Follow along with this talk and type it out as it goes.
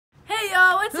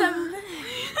what's up?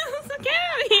 So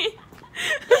Gabby.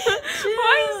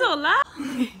 Why are you so loud?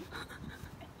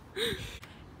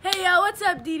 Hey yo, what's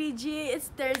up DDG? It's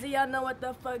Thursday, y'all know what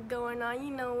the fuck going on. You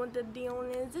know what the deal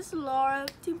is. This is Laura,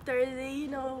 Team Thursday, you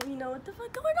know what the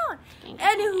fuck going on.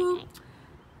 Anywho,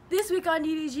 this week on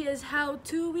DDG is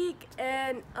how-to week,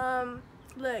 and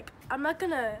look, I'm not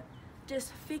gonna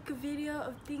just fake a video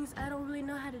of things I don't really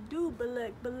know how to do, but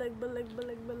look.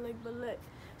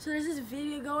 So there's this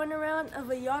video going around of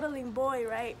a yodeling boy,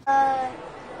 right? I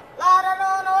don't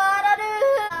know what to do.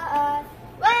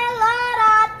 Well, Lord,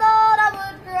 I thought I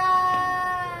would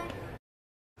cry.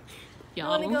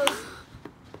 Y'all. It goes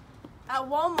at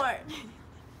Walmart.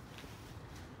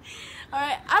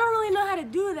 Alright, I don't really know how to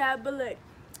do that, but look,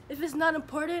 if it's not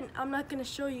important, I'm not gonna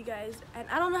show you guys. And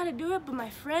I don't know how to do it, but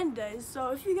my friend does. So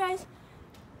if you guys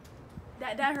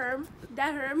that herm.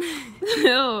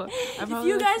 Ew, if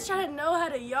you guys try to know how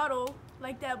to yodel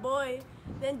like that boy,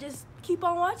 then just keep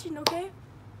on watching, okay?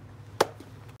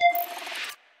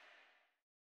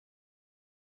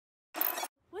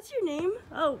 What's your name?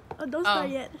 Oh, don't start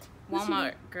yet.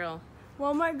 Walmart girl.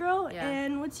 Walmart girl? Yeah.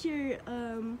 And what's your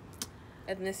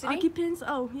Ethnicity? occupants?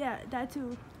 Oh, yeah, that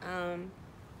too.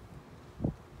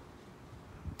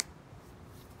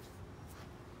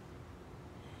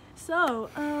 So,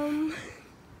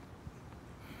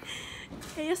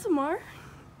 ASMR?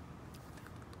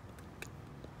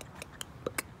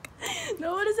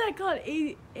 No, what is that called?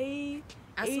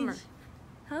 ASMR.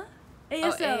 Huh?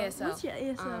 ASL. Oh, ASL. What's your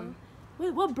ASL?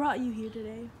 Wait, what brought you here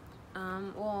today?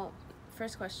 Well,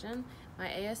 first question. My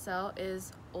ASL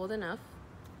is old enough.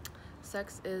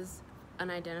 Sex is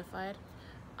unidentified.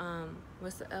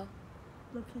 What's the L?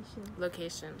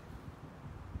 Location.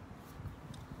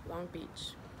 Long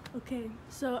Beach. Okay,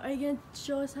 so are you gonna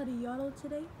show us how to yodel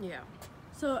today? Yeah.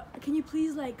 So can you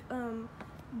please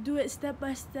do it step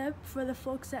by step for the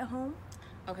folks at home?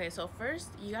 Okay, so first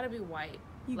you gotta be white.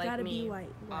 You like gotta me. be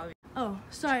white. Oh,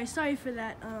 sorry for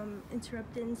that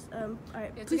interruptions. All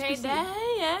right, It's please okay, proceed.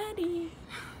 Daddy.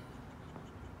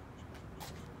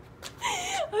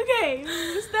 Okay,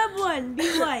 step 1, be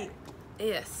white.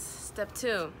 Yes. Step 2.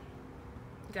 You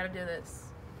gotta do this.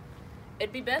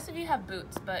 It'd be best if you have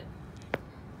boots, but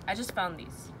I just found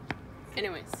these.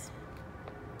 Anyways.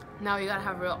 Now you gotta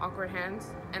have real awkward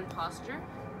hands and posture.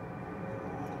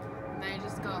 And then you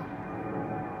just go.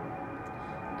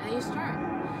 And you start.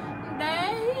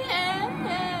 Daddy,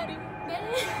 daddy.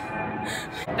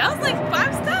 That was like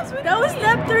 5 steps. That was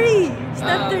step 3.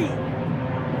 Step 3. You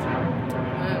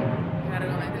gotta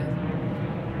go like this.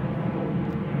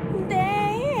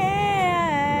 Daddy.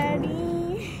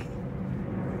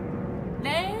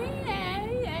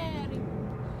 Daddy.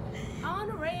 On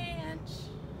a ranch.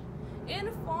 In a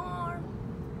farm.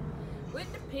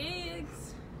 With the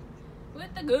pigs.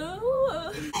 With the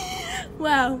goats.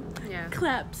 Wow. Yeah.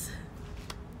 Claps.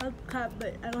 I'll clap,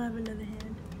 but I don't have another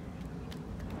hand.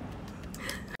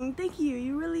 Thank you.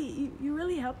 You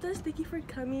really helped us. Thank you for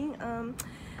coming.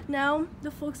 Now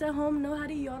the folks at home know how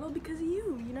to yodel because of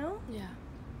you. You know. Yeah.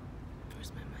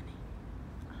 Where's my money?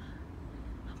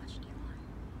 How much do you want?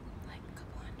 Like a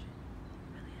couple hundred.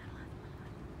 Really, I don't have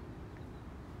money.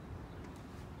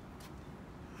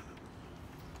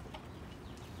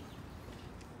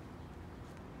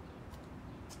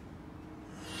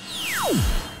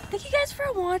 Thank you guys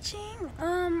for watching.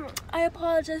 I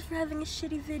apologize for having a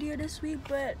shitty video this week,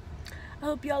 but I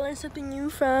hope y'all learned something new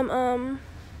from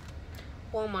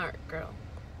Walmart girl.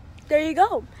 there you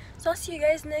go. So I'll see you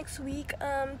guys next week.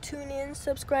 Tune in,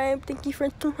 subscribe. Thank you for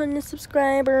 200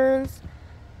 subscribers.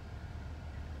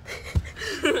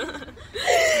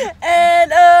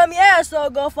 And yeah, so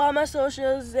go follow my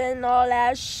socials and all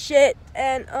that shit.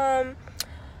 And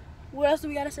what else do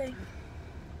we gotta say?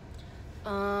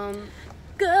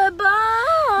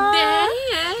 Goodbye.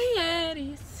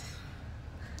 Daddies.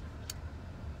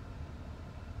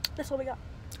 That's all we got.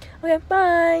 Okay,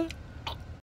 bye.